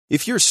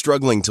If you're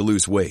struggling to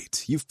lose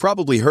weight, you've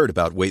probably heard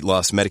about weight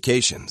loss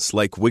medications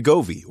like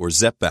Wegovy or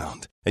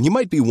Zepbound, and you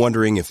might be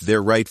wondering if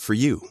they're right for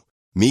you.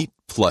 Meet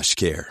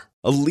PlushCare,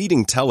 a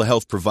leading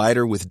telehealth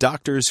provider with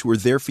doctors who are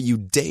there for you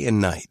day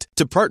and night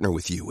to partner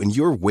with you in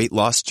your weight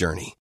loss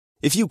journey.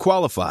 If you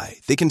qualify,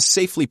 they can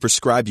safely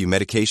prescribe you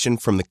medication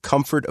from the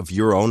comfort of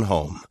your own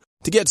home.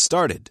 To get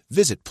started,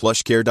 visit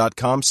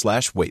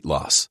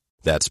plushcare.com/weightloss.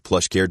 That's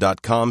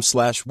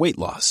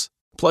plushcare.com/weightloss.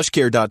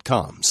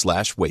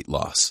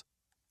 plushcare.com/weightloss.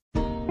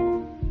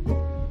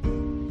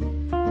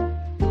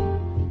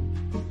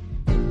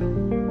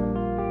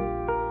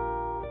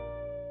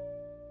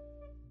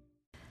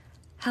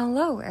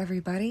 Hello,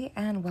 everybody,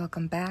 and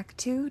welcome back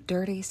to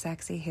Dirty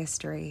Sexy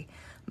History.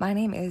 My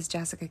name is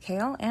Jessica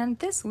Kale, and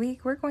this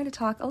week we're going to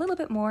talk a little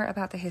bit more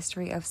about the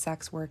history of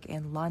sex work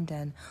in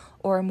London,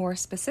 or more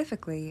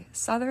specifically,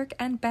 Southwark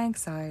and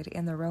Bankside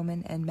in the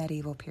Roman and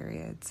medieval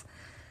periods.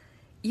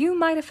 You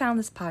might have found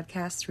this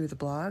podcast through the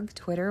blog,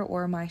 Twitter,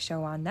 or my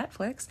show on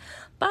Netflix,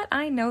 but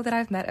I know that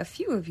I've met a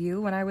few of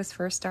you when I was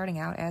first starting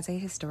out as a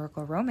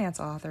historical romance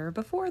author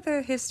before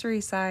the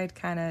history side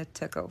kind of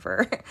took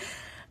over.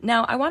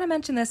 Now, I want to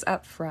mention this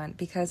up front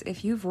because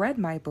if you've read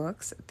my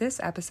books, this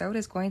episode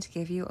is going to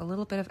give you a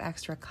little bit of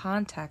extra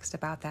context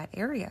about that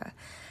area.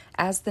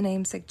 As the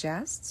name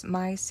suggests,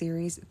 my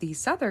series, The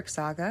Southwark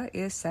Saga,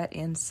 is set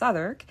in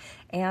Southwark,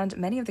 and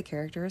many of the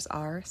characters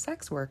are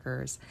sex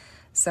workers.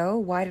 So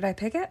why did I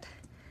pick it?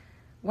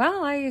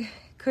 Well, I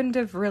couldn't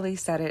have really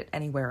said it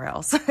anywhere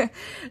else.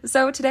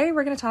 So today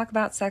we're going to talk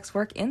about sex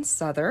work in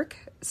Southwark,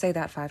 say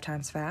that 5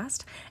 times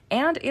fast,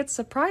 and its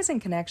surprising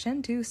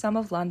connection to some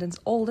of London's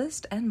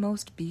oldest and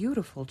most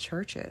beautiful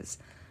churches.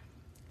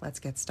 Let's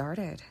get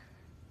started.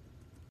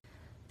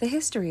 The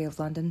history of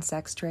London's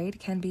sex trade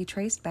can be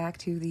traced back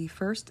to the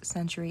 1st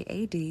century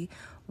AD,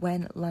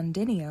 when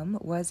Londinium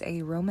was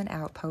a Roman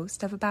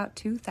outpost of about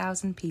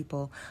 2,000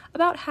 people,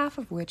 about half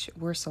of which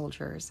were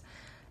soldiers.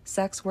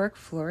 Sex work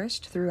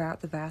flourished throughout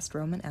the vast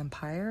Roman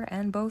Empire,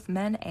 and both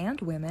men and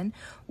women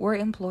were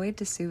employed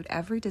to suit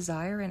every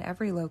desire in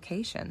every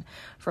location,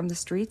 from the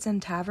streets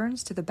and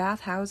taverns to the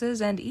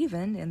bathhouses, and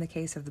even, in the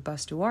case of the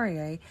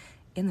bustuariae,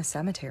 in the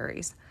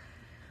cemeteries.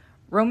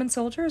 Roman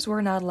soldiers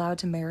were not allowed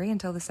to marry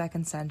until the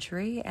 2nd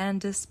century,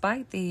 and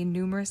despite the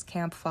numerous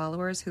camp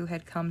followers who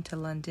had come to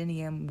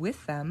Londinium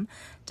with them,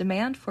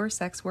 demand for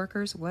sex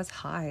workers was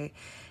high.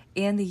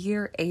 In the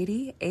year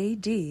 80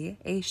 AD,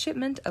 a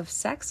shipment of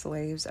sex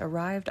slaves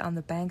arrived on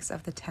the banks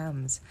of the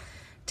Thames.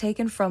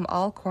 Taken from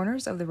all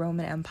corners of the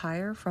Roman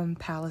Empire, from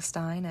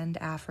Palestine and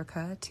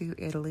Africa to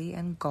Italy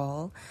and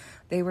Gaul,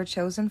 they were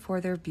chosen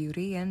for their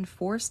beauty and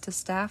forced to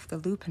staff the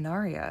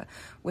lupanaria,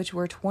 which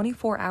were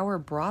 24-hour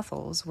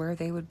brothels where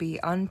they would be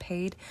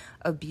unpaid,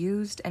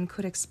 abused, and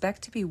could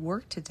expect to be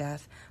worked to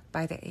death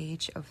by the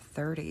age of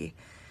 30.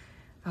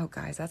 Oh,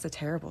 guys, that's a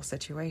terrible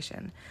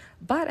situation.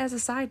 But as a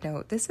side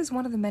note, this is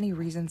one of the many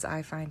reasons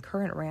I find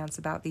current rants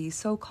about the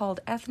so-called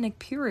ethnic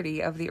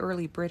purity of the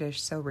early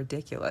British so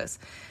ridiculous.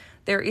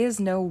 There is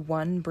no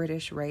one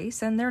British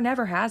race, and there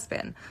never has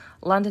been.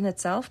 London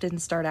itself didn't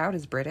start out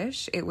as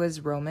British. It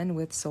was Roman,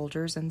 with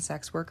soldiers and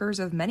sex workers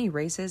of many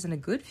races and a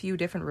good few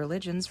different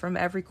religions from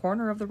every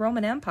corner of the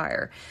Roman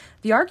Empire.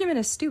 The argument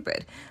is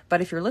stupid,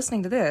 but if you're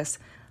listening to this,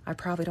 I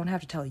probably don't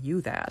have to tell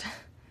you that.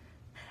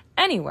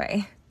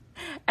 Anyway,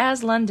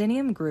 as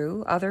Londinium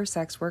grew, other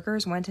sex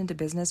workers went into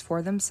business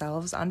for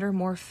themselves under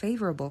more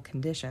favorable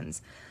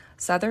conditions.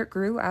 Southwark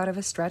grew out of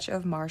a stretch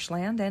of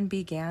marshland and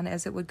began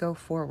as it would go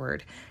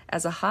forward,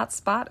 as a hot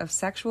spot of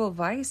sexual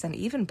vice and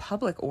even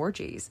public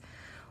orgies.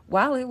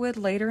 While it would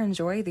later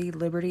enjoy the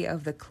liberty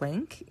of the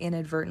clink,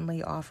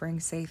 inadvertently offering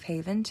safe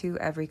haven to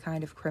every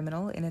kind of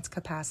criminal in its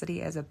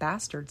capacity as a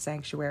bastard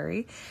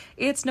sanctuary,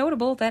 it's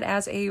notable that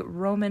as a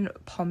Roman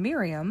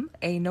pomerium,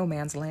 a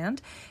no-man's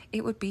land,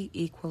 it would be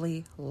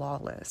equally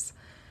lawless.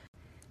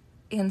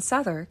 In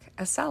Southwark,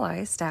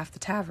 ocelli staffed the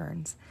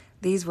taverns.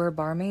 These were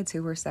barmaids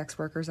who were sex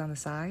workers on the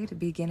side,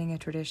 beginning a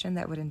tradition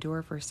that would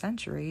endure for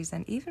centuries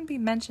and even be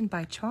mentioned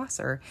by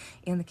Chaucer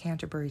in the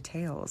Canterbury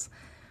Tales.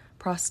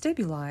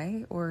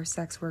 Prostibuli, or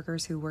sex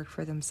workers who worked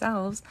for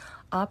themselves,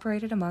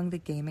 operated among the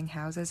gaming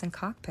houses and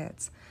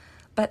cockpits.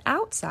 But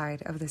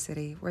outside of the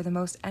city were the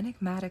most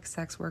enigmatic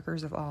sex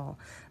workers of all,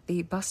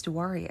 the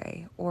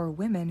bustuariae, or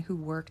women who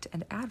worked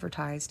and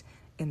advertised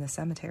in the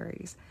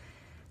cemeteries.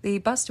 The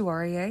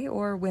bustuariae,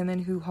 or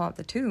women who haunt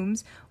the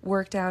tombs,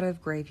 worked out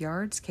of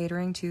graveyards,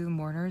 catering to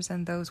mourners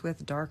and those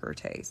with darker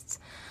tastes.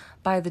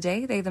 By the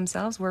day, they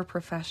themselves were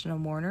professional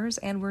mourners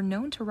and were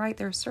known to write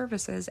their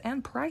services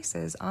and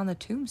prices on the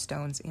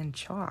tombstones in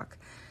chalk.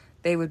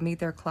 They would meet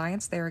their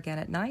clients there again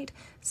at night,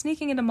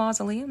 sneaking into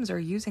mausoleums or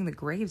using the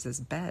graves as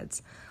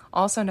beds.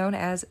 Also known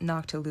as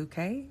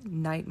noctilucae,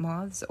 night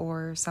moths,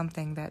 or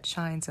something that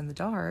shines in the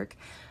dark,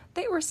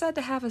 they were said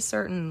to have a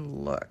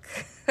certain look.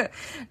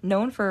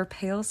 Known for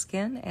pale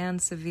skin and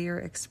severe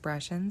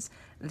expressions,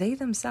 they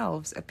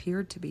themselves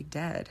appeared to be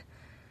dead.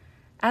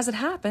 As it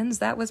happens,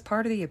 that was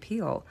part of the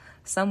appeal.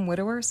 Some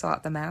widower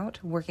sought them out,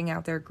 working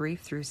out their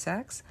grief through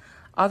sex.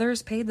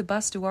 Others paid the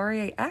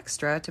bustuarii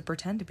extra to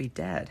pretend to be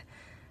dead.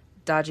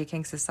 Dodgy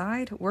kinks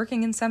aside,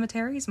 working in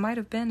cemeteries might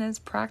have been as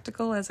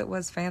practical as it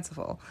was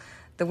fanciful.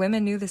 The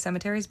women knew the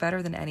cemeteries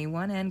better than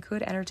anyone and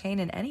could entertain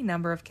in any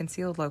number of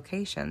concealed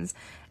locations,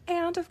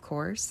 and, of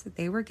course,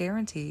 they were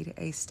guaranteed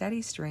a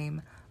steady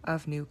stream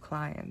of new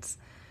clients.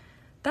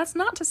 That's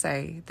not to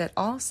say that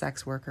all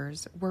sex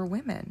workers were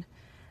women.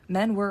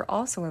 Men were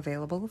also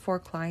available for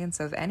clients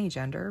of any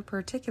gender,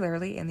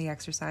 particularly in the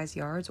exercise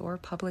yards or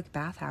public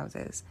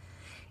bathhouses.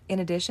 In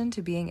addition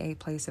to being a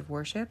place of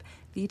worship,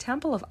 the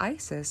Temple of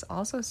Isis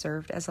also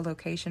served as a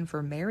location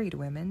for married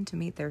women to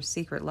meet their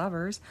secret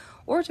lovers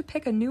or to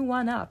pick a new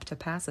one up to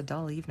pass a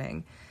dull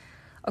evening.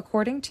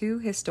 According to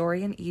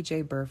historian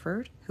E.J.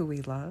 Burford, who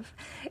we love,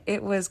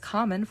 it was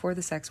common for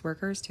the sex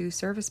workers to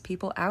service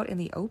people out in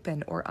the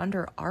open or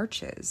under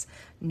arches,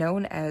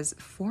 known as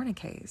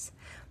forniques.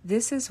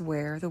 This is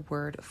where the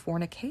word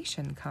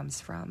fornication comes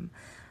from,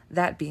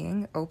 that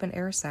being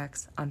open-air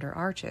sex under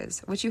arches,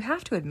 which you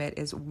have to admit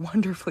is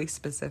wonderfully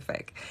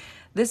specific.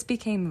 This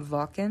became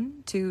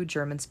Wacken to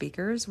German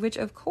speakers, which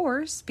of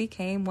course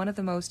became one of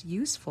the most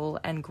useful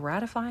and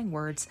gratifying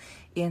words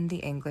in the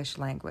English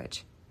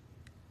language.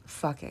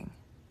 Fucking.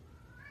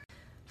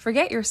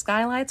 Forget your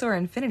skylights or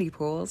infinity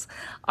pools.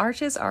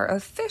 Arches are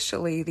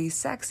officially the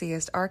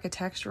sexiest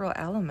architectural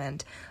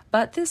element,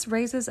 but this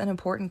raises an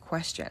important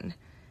question.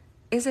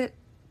 Is it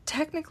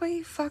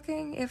technically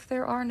fucking if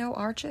there are no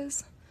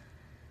arches?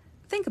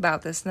 Think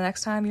about this the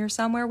next time you're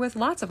somewhere with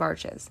lots of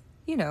arches.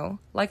 You know,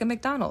 like a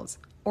McDonald's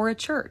or a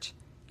church,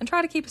 and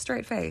try to keep a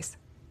straight face.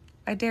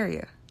 I dare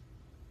you.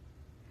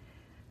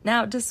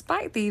 Now,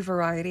 despite the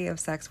variety of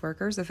sex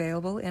workers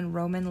available in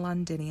Roman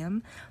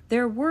Londinium,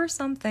 there were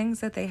some things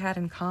that they had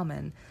in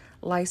common.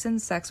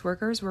 Licensed sex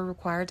workers were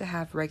required to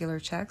have regular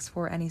checks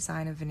for any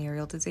sign of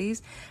venereal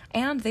disease,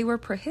 and they were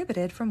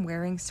prohibited from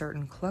wearing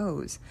certain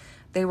clothes.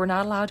 They were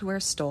not allowed to wear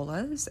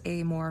stolas,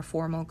 a more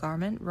formal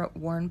garment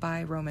worn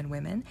by Roman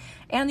women,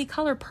 and the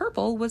color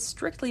purple was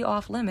strictly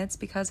off limits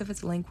because of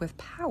its link with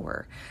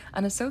power,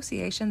 an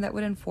association that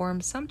would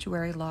inform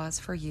sumptuary laws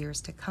for years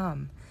to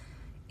come.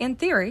 In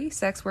theory,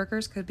 sex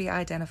workers could be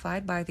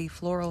identified by the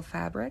floral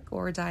fabric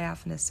or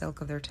diaphanous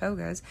silk of their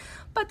togas,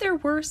 but there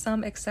were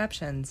some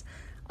exceptions.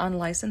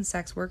 Unlicensed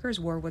sex workers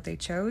wore what they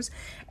chose,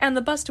 and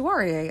the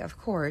bustuarii, of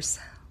course,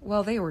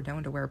 well, they were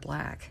known to wear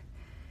black.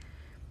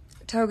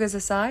 Togas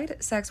aside,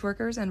 sex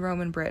workers in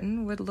Roman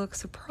Britain would look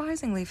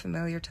surprisingly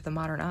familiar to the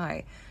modern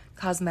eye.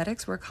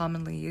 Cosmetics were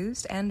commonly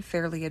used and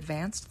fairly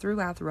advanced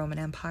throughout the Roman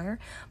Empire,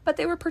 but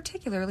they were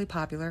particularly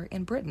popular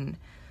in Britain.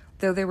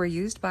 Though they were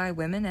used by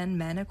women and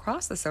men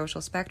across the social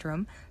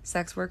spectrum,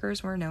 sex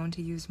workers were known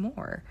to use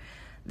more.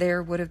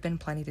 There would have been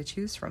plenty to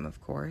choose from,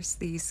 of course.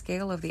 The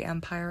scale of the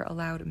empire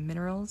allowed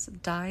minerals,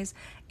 dyes,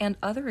 and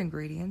other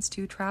ingredients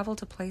to travel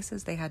to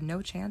places they had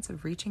no chance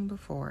of reaching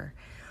before.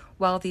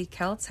 While the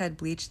Celts had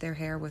bleached their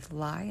hair with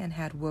lye and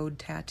had woad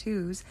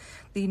tattoos,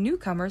 the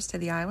newcomers to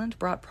the island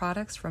brought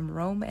products from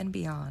Rome and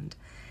beyond.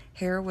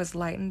 Hair was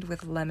lightened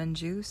with lemon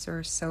juice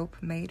or soap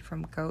made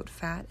from goat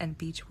fat and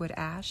beechwood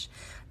ash,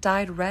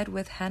 dyed red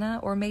with henna,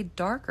 or made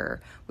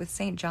darker with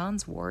St.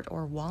 John's wort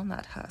or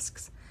walnut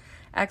husks.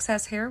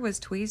 Excess hair was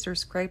tweezed or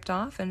scraped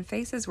off, and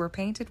faces were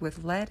painted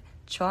with lead,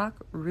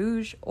 chalk,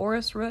 rouge,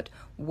 orris root,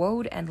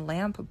 woad, and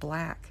lamp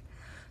black.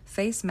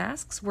 Face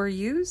masks were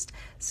used,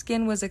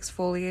 skin was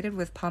exfoliated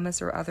with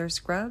pumice or other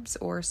scrubs,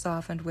 or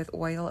softened with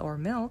oil or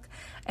milk,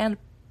 and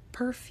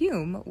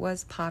perfume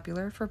was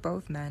popular for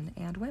both men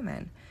and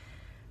women.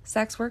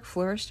 Sex work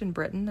flourished in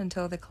Britain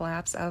until the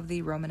collapse of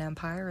the Roman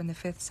Empire in the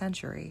 5th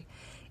century.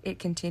 It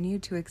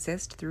continued to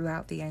exist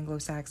throughout the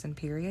Anglo-Saxon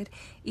period,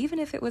 even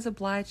if it was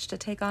obliged to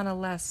take on a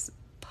less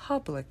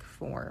public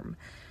form.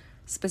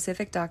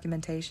 Specific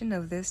documentation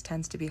of this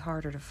tends to be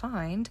harder to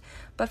find,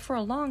 but for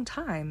a long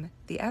time,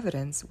 the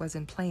evidence was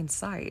in plain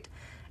sight.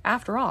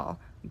 After all,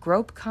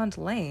 Grope Cunt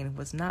Lane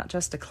was not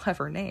just a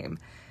clever name.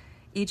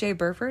 E.J.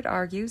 Burford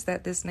argues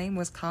that this name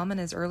was common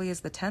as early as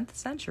the 10th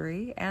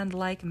century, and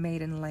like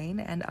Maiden Lane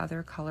and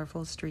other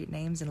colorful street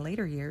names in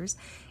later years,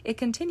 it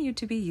continued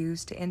to be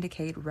used to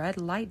indicate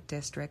red light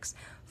districts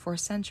for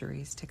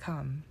centuries to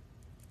come.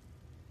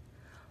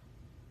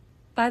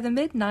 By the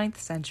mid-9th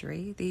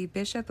century, the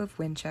Bishop of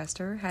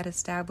Winchester had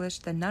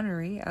established the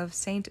nunnery of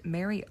St.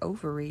 Mary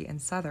Overy in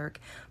Southwark,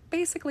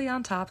 basically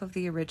on top of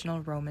the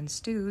original Roman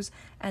stews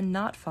and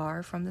not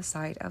far from the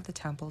site of the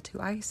temple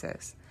to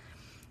Isis.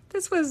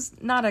 This was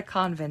not a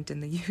convent in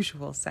the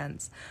usual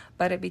sense,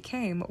 but it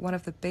became one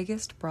of the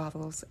biggest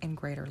brothels in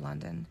Greater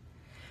London.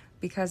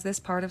 Because this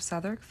part of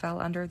Southwark fell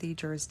under the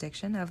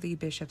jurisdiction of the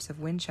Bishops of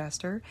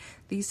Winchester,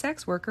 the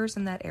sex workers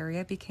in that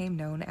area became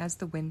known as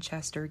the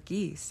Winchester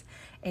Geese,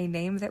 a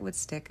name that would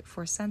stick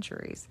for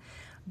centuries.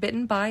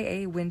 Bitten by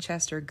a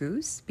Winchester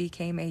goose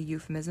became a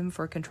euphemism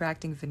for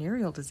contracting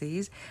venereal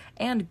disease,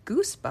 and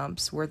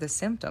goosebumps were the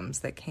symptoms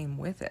that came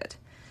with it.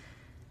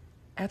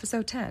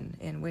 Episode 10,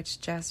 in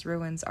which Jess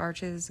ruins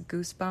arches,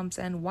 goosebumps,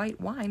 and white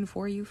wine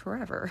for you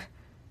forever.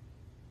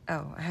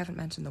 Oh, I haven't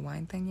mentioned the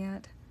wine thing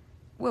yet.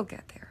 We'll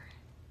get there.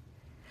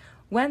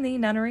 When the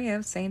nunnery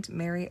of St.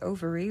 Mary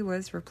Overy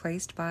was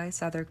replaced by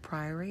Southwark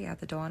Priory at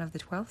the dawn of the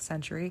 12th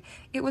century,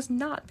 it was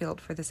not built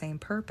for the same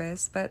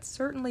purpose, but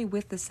certainly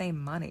with the same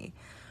money.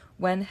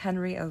 When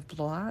Henry of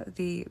Blois,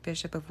 the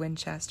Bishop of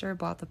Winchester,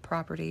 bought the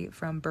property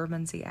from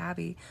Bermondsey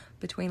Abbey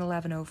between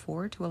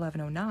 1104 to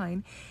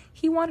 1109,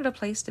 he wanted a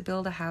place to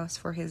build a house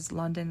for his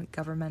London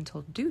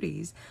governmental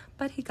duties,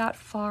 but he got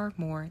far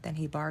more than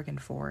he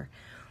bargained for.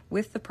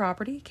 With the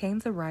property came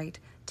the right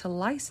to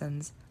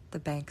license the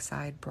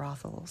Bankside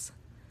brothels.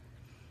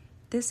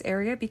 This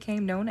area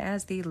became known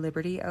as the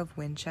Liberty of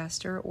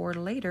Winchester, or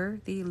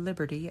later the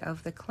Liberty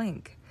of the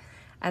Clink.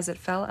 As it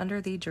fell under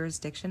the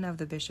jurisdiction of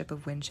the Bishop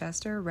of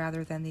Winchester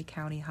rather than the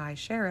county high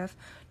sheriff,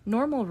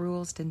 normal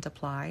rules didn't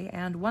apply,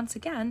 and once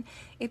again,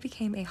 it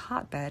became a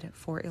hotbed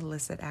for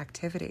illicit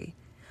activity.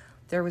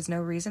 There was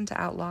no reason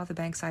to outlaw the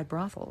Bankside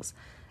brothels.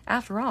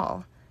 After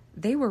all,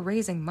 they were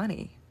raising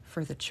money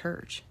for the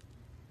church.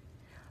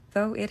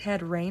 Though it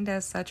had reigned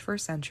as such for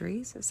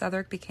centuries,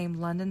 Southwark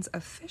became London's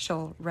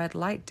official red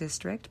light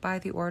district by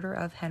the order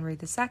of Henry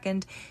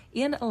II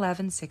in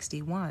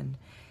 1161.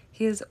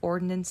 His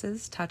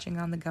ordinances touching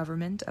on the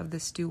government of the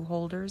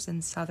stewholders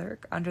in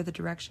Southwark under the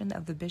direction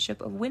of the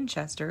Bishop of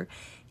Winchester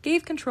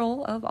gave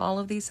control of all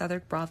of these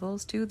Southwark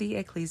brothels to the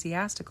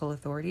ecclesiastical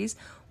authorities,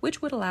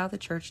 which would allow the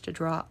church to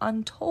draw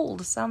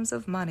untold sums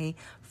of money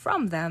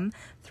from them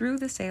through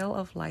the sale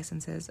of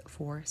licenses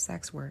for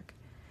sex work.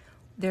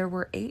 There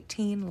were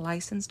 18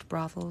 licensed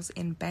brothels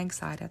in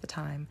Bankside at the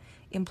time,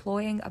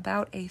 employing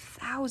about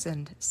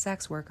 1,000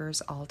 sex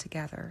workers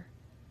altogether.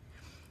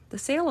 The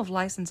sale of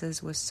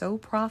licenses was so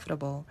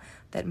profitable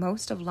that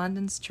most of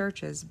London's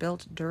churches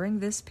built during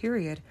this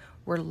period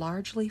were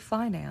largely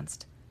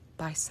financed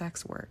by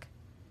sex work.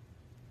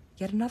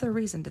 Yet another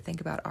reason to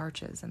think about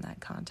arches in that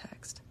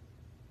context.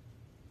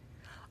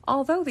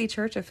 Although the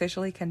church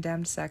officially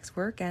condemned sex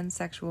work and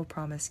sexual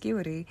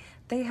promiscuity,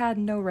 they had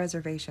no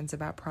reservations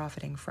about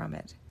profiting from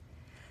it.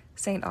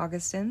 St.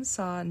 Augustine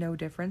saw no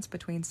difference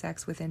between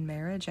sex within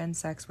marriage and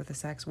sex with a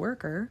sex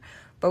worker.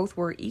 Both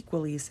were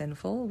equally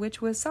sinful,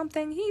 which was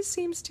something he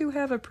seems to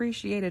have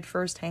appreciated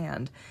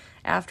firsthand.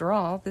 After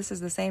all, this is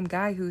the same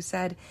guy who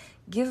said,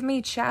 "Give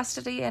me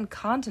chastity and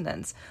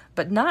continence,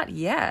 but not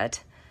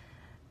yet."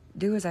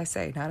 Do as I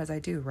say, not as I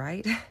do,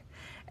 right?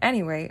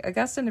 Anyway,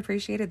 Augustine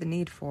appreciated the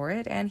need for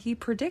it, and he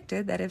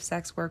predicted that if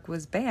sex work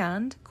was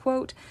banned,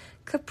 quote,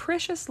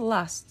 capricious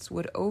lusts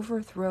would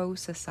overthrow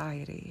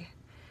society.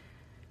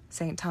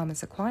 St.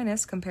 Thomas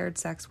Aquinas compared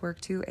sex work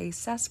to a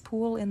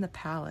cesspool in the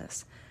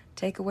palace.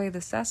 Take away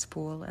the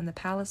cesspool, and the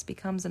palace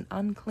becomes an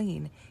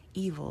unclean,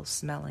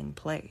 evil-smelling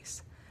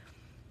place.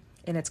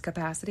 In its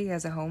capacity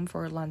as a home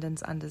for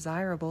London's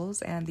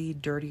undesirables and the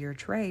dirtier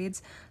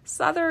trades,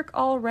 Southwark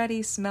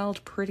already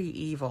smelled pretty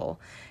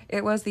evil.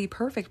 It was the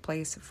perfect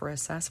place for a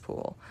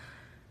cesspool.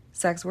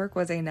 Sex work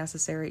was a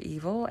necessary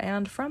evil,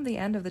 and from the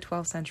end of the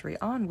 12th century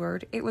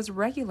onward, it was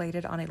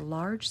regulated on a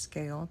large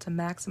scale to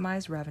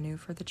maximize revenue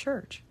for the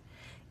church.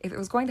 If it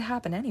was going to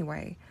happen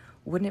anyway,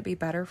 wouldn't it be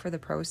better for the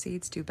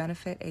proceeds to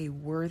benefit a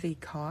worthy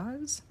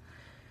cause?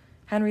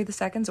 Henry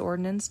II's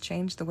ordinance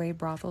changed the way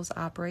brothels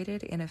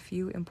operated in a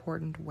few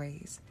important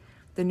ways.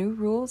 The new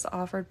rules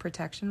offered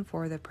protection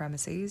for the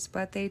premises,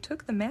 but they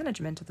took the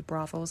management of the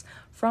brothels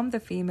from the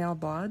female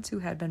bawds who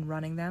had been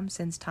running them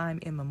since time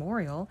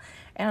immemorial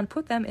and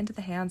put them into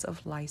the hands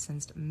of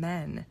licensed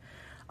men.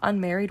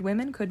 Unmarried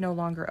women could no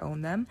longer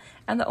own them,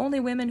 and the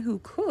only women who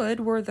could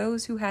were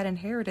those who had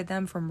inherited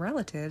them from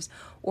relatives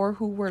or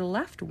who were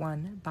left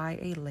one by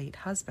a late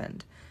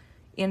husband.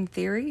 In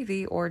theory,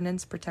 the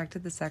ordinance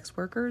protected the sex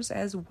workers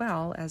as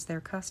well as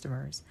their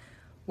customers.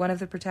 One of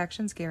the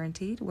protections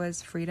guaranteed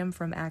was freedom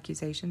from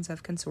accusations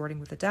of consorting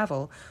with the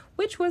devil,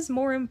 which was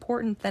more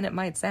important than it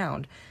might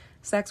sound.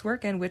 Sex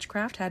work and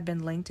witchcraft had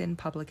been linked in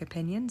public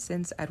opinion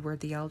since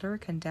Edward the Elder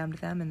condemned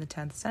them in the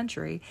 10th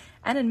century,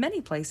 and in many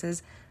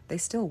places they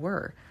still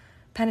were.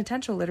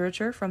 Penitential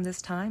literature from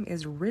this time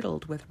is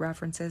riddled with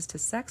references to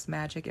sex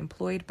magic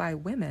employed by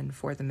women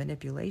for the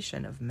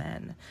manipulation of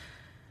men.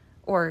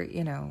 Or,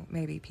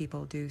 maybe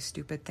people do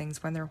stupid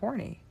things when they're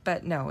horny.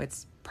 But no,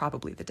 it's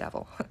probably the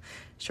devil.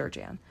 Sure,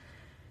 Jan.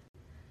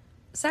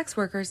 Sex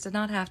workers did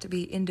not have to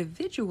be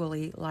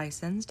individually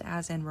licensed,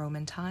 as in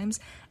Roman times,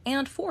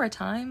 and for a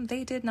time,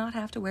 they did not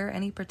have to wear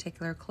any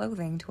particular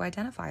clothing to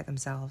identify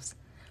themselves.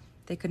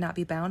 They could not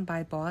be bound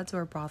by bawds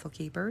or brothel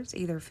keepers,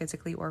 either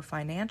physically or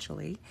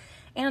financially,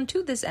 and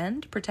to this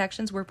end,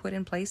 protections were put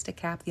in place to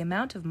cap the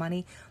amount of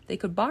money they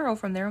could borrow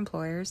from their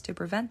employers to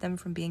prevent them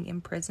from being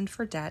imprisoned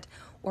for debt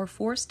or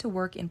forced to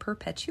work in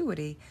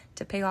perpetuity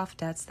to pay off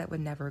debts that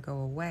would never go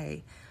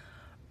away.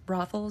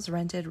 Brothels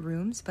rented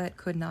rooms but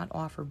could not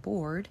offer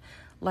board.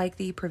 Like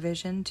the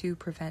provision to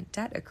prevent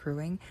debt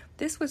accruing,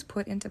 this was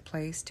put into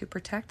place to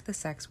protect the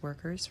sex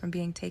workers from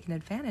being taken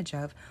advantage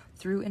of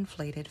through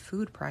inflated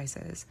food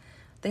prices.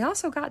 They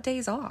also got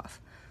days off.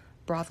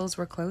 Brothels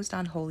were closed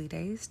on holy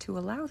days to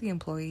allow the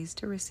employees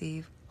to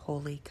receive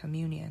Holy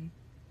Communion.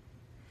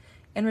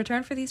 In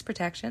return for these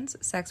protections,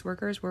 sex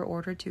workers were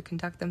ordered to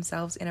conduct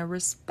themselves in a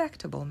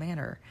respectable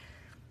manner.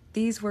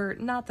 These were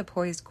not the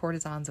poised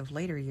courtesans of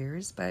later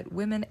years, but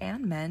women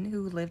and men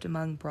who lived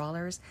among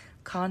brawlers,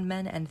 con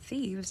men, and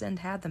thieves and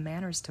had the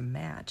manners to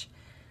match.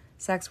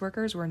 Sex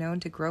workers were known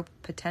to grope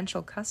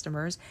potential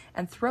customers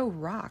and throw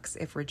rocks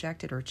if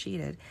rejected or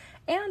cheated,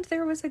 and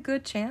there was a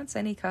good chance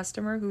any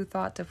customer who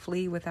thought to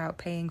flee without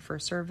paying for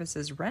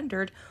services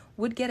rendered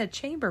would get a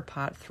chamber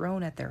pot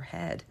thrown at their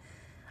head.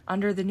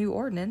 Under the new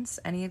ordinance,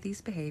 any of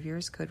these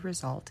behaviors could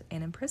result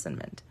in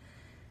imprisonment.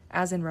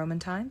 As in Roman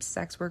times,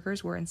 sex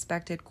workers were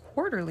inspected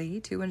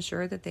quarterly to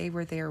ensure that they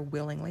were there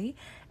willingly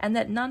and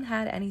that none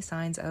had any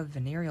signs of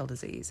venereal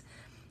disease.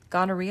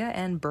 Gonorrhea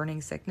and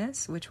burning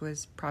sickness, which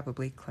was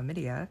probably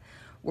chlamydia,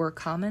 were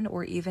common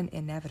or even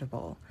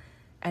inevitable.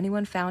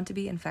 Anyone found to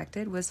be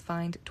infected was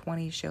fined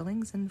 20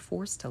 shillings and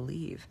forced to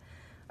leave.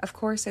 Of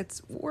course,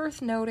 it's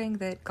worth noting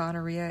that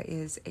gonorrhea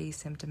is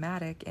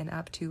asymptomatic in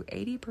up to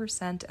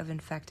 80% of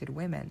infected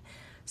women,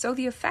 so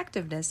the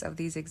effectiveness of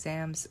these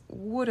exams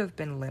would have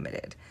been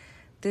limited.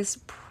 This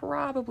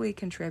probably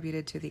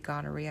contributed to the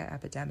gonorrhea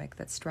epidemic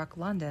that struck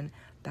London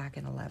back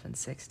in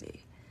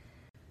 1160.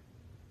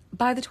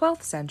 By the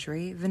 12th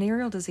century,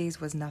 venereal disease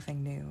was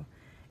nothing new.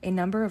 A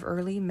number of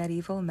early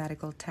medieval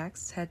medical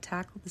texts had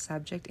tackled the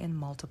subject in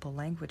multiple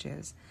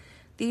languages.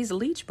 These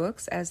leech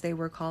books, as they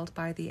were called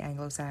by the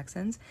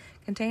Anglo-Saxons,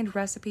 contained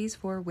recipes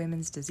for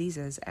women's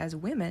diseases, as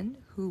women,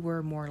 who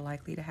were more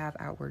likely to have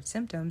outward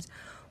symptoms,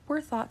 were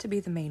thought to be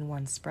the main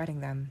ones spreading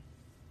them.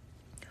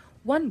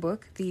 One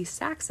book, the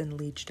Saxon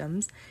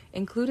Leechdoms,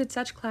 included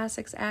such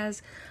classics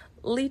as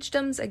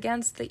Leechdoms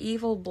against the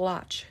evil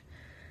blotch,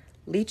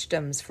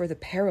 Leechdoms for the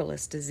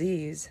perilous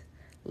disease,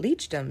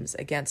 Leechdoms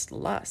against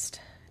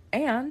lust,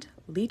 and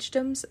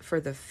Leechdoms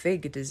for the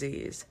fig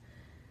disease.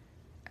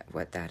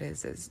 What that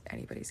is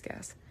anybody's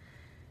guess.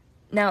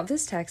 Now,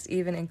 this text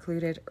even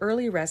included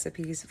early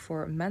recipes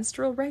for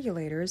menstrual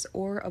regulators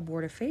or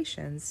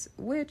abortifacients,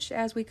 which,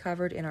 as we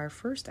covered in our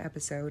first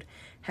episode,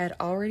 had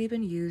already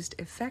been used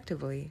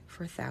effectively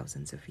for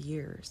thousands of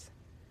years.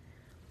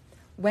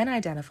 When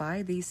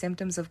identified, the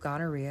symptoms of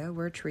gonorrhea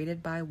were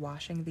treated by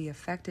washing the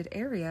affected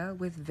area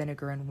with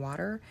vinegar and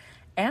water,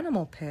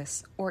 animal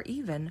piss, or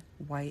even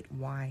white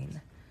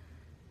wine.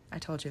 I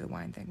told you the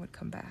wine thing would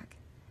come back.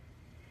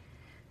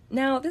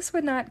 Now, this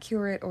would not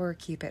cure it or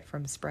keep it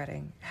from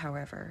spreading,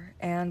 however,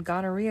 and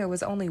gonorrhea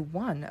was only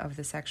one of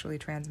the sexually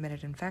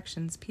transmitted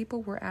infections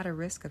people were at a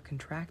risk of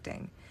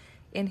contracting.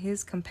 In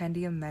his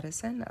Compendium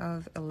Medicine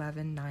of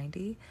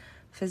 1190,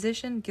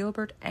 physician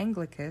Gilbert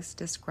Anglicus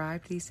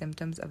described the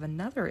symptoms of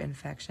another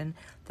infection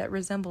that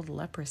resembled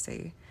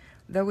leprosy.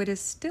 Though it is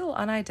still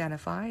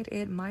unidentified,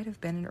 it might have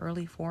been an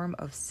early form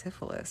of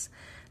syphilis,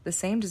 the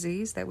same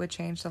disease that would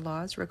change the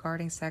laws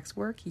regarding sex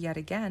work yet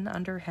again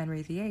under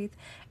Henry VIII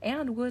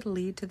and would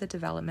lead to the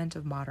development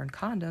of modern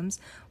condoms,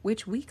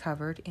 which we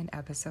covered in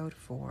episode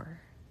 4.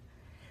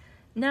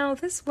 Now,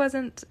 this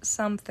wasn't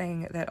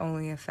something that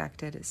only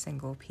affected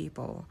single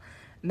people.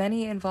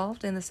 Many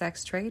involved in the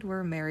sex trade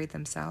were married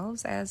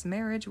themselves, as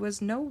marriage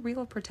was no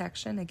real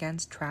protection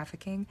against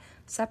trafficking,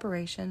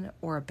 separation,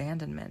 or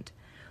abandonment.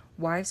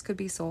 Wives could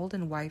be sold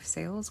in wife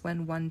sales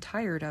when one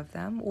tired of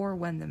them or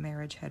when the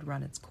marriage had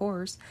run its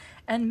course,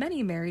 and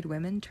many married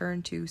women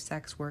turned to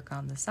sex work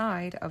on the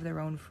side of their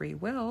own free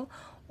will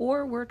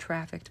or were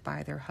trafficked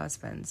by their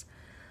husbands.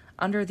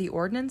 Under the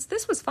ordinance,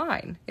 this was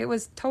fine. It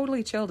was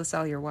totally chill to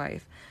sell your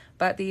wife,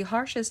 but the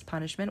harshest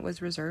punishment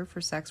was reserved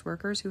for sex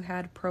workers who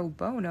had pro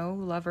bono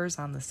lovers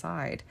on the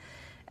side.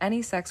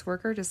 Any sex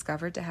worker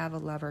discovered to have a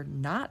lover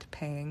not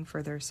paying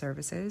for their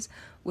services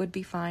would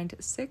be fined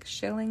 6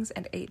 shillings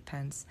and 8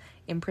 pence,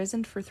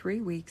 imprisoned for 3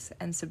 weeks,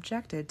 and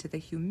subjected to the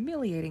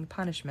humiliating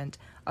punishment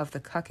of the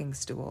cucking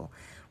stool,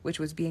 which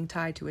was being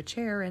tied to a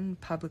chair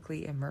and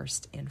publicly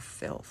immersed in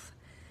filth.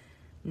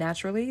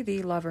 Naturally,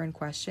 the lover in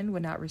question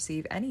would not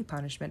receive any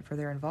punishment for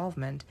their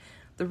involvement.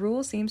 The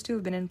rule seems to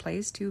have been in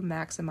place to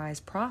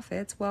maximize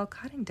profits while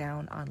cutting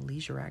down on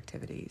leisure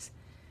activities.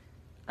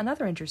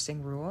 Another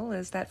interesting rule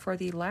is that for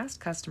the last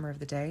customer of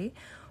the day,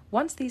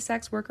 once the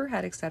sex worker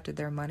had accepted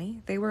their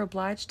money, they were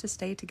obliged to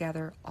stay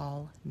together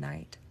all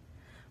night.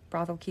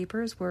 Brothel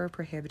keepers were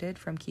prohibited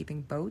from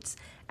keeping boats,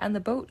 and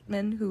the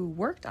boatmen who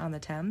worked on the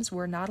Thames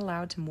were not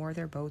allowed to moor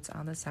their boats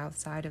on the south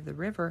side of the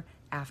river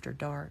after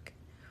dark.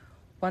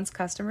 Once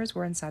customers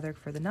were in Southwark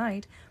for the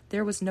night,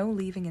 there was no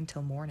leaving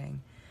until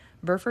morning.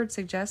 Burford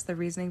suggests the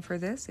reasoning for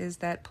this is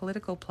that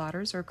political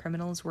plotters or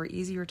criminals were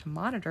easier to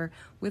monitor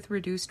with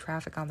reduced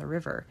traffic on the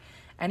river.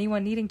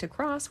 Anyone needing to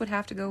cross would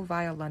have to go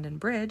via London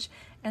Bridge,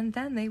 and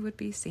then they would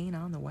be seen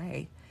on the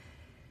way.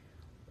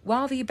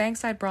 While the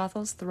Bankside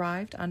brothels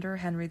thrived under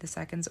Henry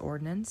II's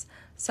ordinance,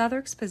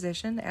 Southwark's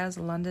position as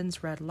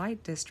London's red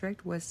light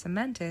district was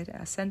cemented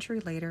a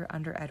century later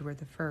under Edward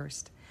I.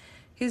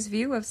 His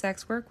view of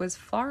sex work was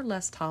far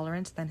less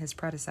tolerant than his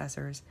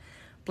predecessors.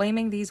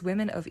 Blaming these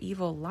women of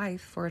evil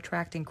life for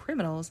attracting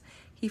criminals,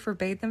 he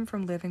forbade them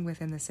from living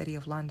within the city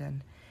of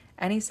London.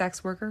 Any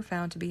sex worker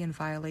found to be in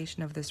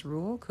violation of this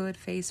rule could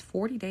face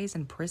 40 days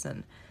in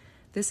prison.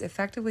 This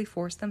effectively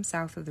forced them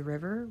south of the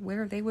river,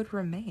 where they would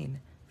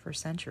remain for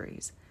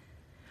centuries.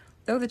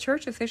 Though the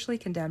church officially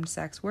condemned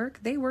sex work,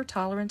 they were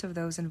tolerant of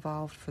those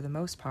involved for the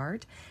most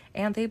part,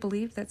 and they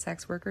believed that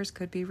sex workers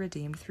could be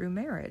redeemed through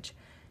marriage.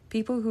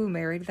 People who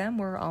married them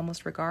were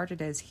almost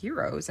regarded as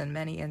heroes in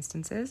many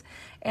instances,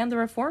 and the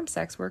reformed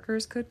sex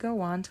workers could go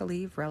on to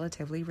lead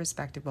relatively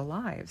respectable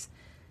lives.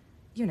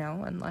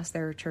 Unless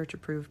their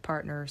church-approved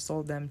partner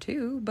sold them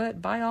too,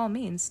 but by all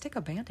means, stick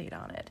a Band-Aid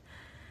on it.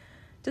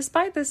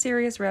 Despite the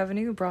serious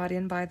revenue brought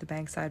in by the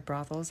Bankside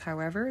brothels,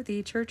 however,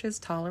 the church's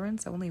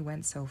tolerance only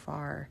went so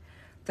far.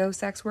 Though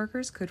sex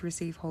workers could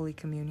receive Holy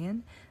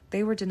Communion,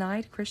 they were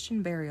denied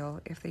Christian burial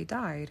if they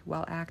died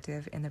while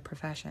active in the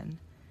profession.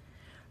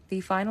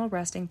 The final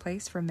resting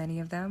place for many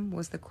of them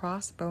was the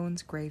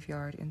Crossbones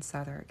Graveyard in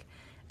Southwark,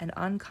 an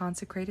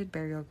unconsecrated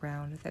burial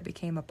ground that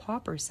became a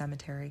pauper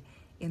cemetery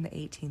in the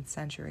 18th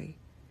century.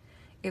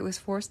 It was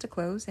forced to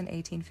close in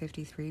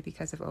 1853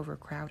 because of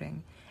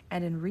overcrowding,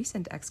 and in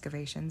recent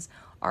excavations,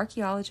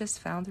 archaeologists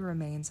found the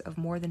remains of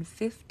more than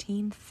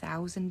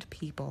 15,000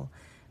 people,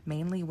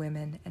 mainly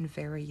women and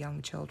very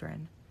young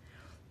children.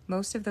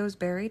 Most of those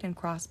buried in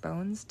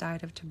Crossbones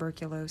died of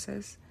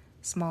tuberculosis,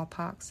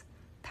 smallpox,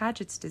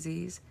 Paget's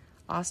disease,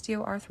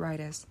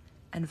 osteoarthritis,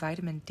 and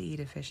vitamin D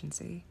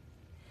deficiency.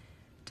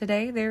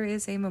 Today, there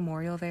is a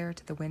memorial there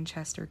to the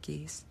Winchester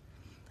geese.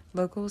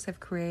 Locals have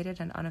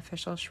created an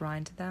unofficial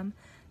shrine to them,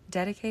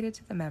 dedicated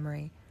to the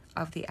memory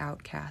of the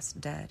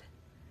outcast dead.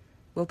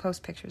 We'll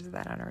post pictures of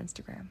that on our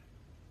Instagram.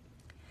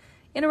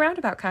 In a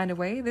roundabout kind of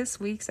way, this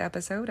week's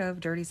episode of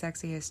Dirty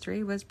Sexy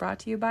History was brought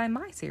to you by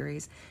my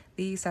series,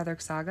 The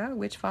Southwark Saga,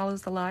 which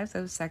follows the lives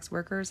of sex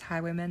workers,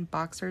 highwaymen,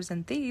 boxers,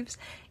 and thieves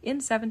in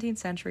 17th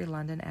century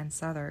London and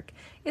Southwark.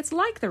 It's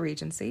like the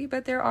Regency,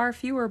 but there are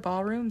fewer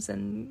ballrooms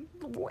and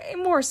way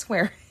more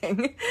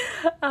swearing.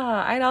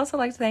 I'd also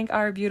like to thank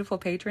our beautiful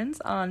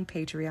patrons on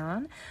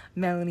Patreon: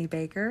 Melanie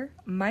Baker,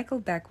 Michael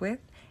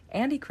Beckwith,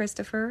 Andy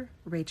Christopher,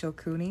 Rachel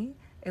Cooney,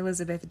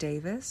 Elizabeth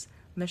Davis,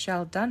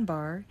 Michelle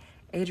Dunbar,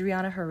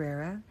 Adriana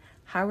Herrera,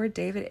 Howard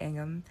David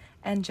Ingham,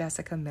 and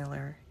Jessica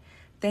Miller.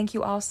 Thank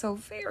you all so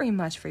very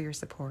much for your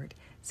support.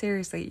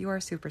 Seriously, you are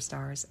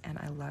superstars, and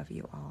I love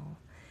you all.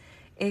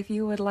 If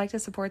you would like to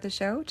support the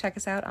show, check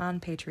us out on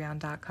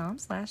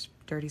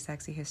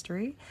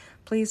patreon.com/dirtysexyhistory.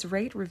 Please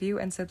rate, review,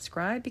 and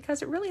subscribe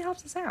because it really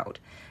helps us out.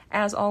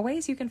 As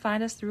always, you can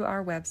find us through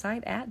our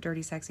website at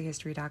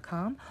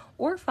dirtysexyhistory.com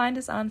or find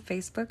us on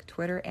Facebook,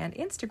 Twitter, and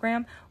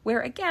Instagram,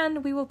 where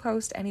again, we will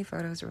post any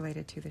photos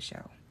related to the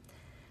show.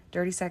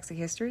 Dirty Sexy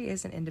History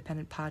is an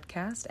independent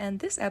podcast, and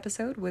this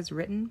episode was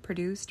written,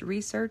 produced,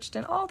 researched,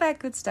 and all that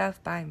good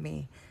stuff by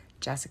me,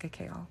 Jessica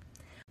Kale.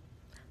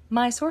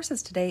 My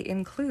sources today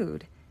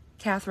include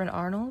Catherine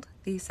Arnold,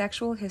 The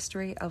Sexual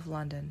History of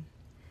London;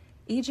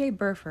 E.J.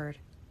 Burford,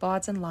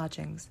 Bawds and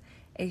Lodgings,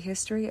 A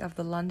History of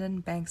the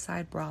London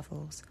Bankside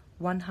Brothels,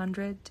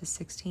 100 to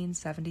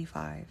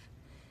 1675;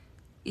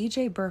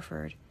 E.J.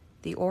 Burford,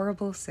 The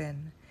Orrible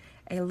Sin,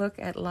 A Look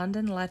at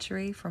London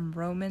Lechery from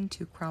Roman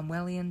to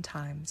Cromwellian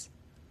Times;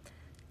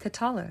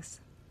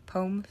 Catullus,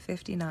 Poem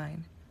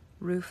 59,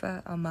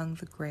 Rufa Among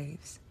the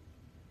Graves;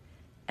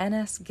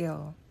 N.S.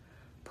 Gill,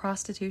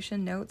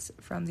 Prostitution Notes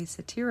from the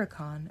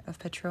Satyricon of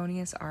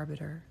Petronius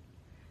Arbiter;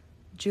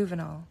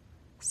 Juvenal,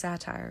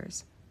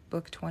 Satires,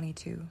 Book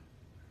 22;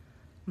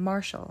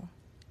 Martial,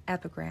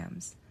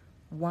 Epigrams,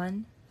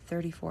 1,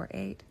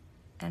 34-8,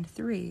 and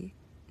 3,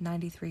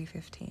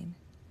 93-15;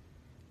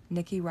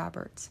 Nikki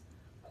Roberts,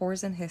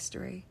 Whores in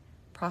History,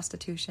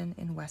 Prostitution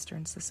in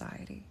Western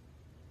Society.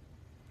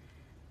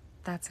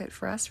 That's it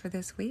for us for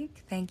this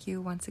week. Thank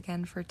you once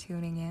again for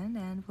tuning in,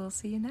 and we'll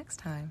see you next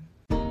time.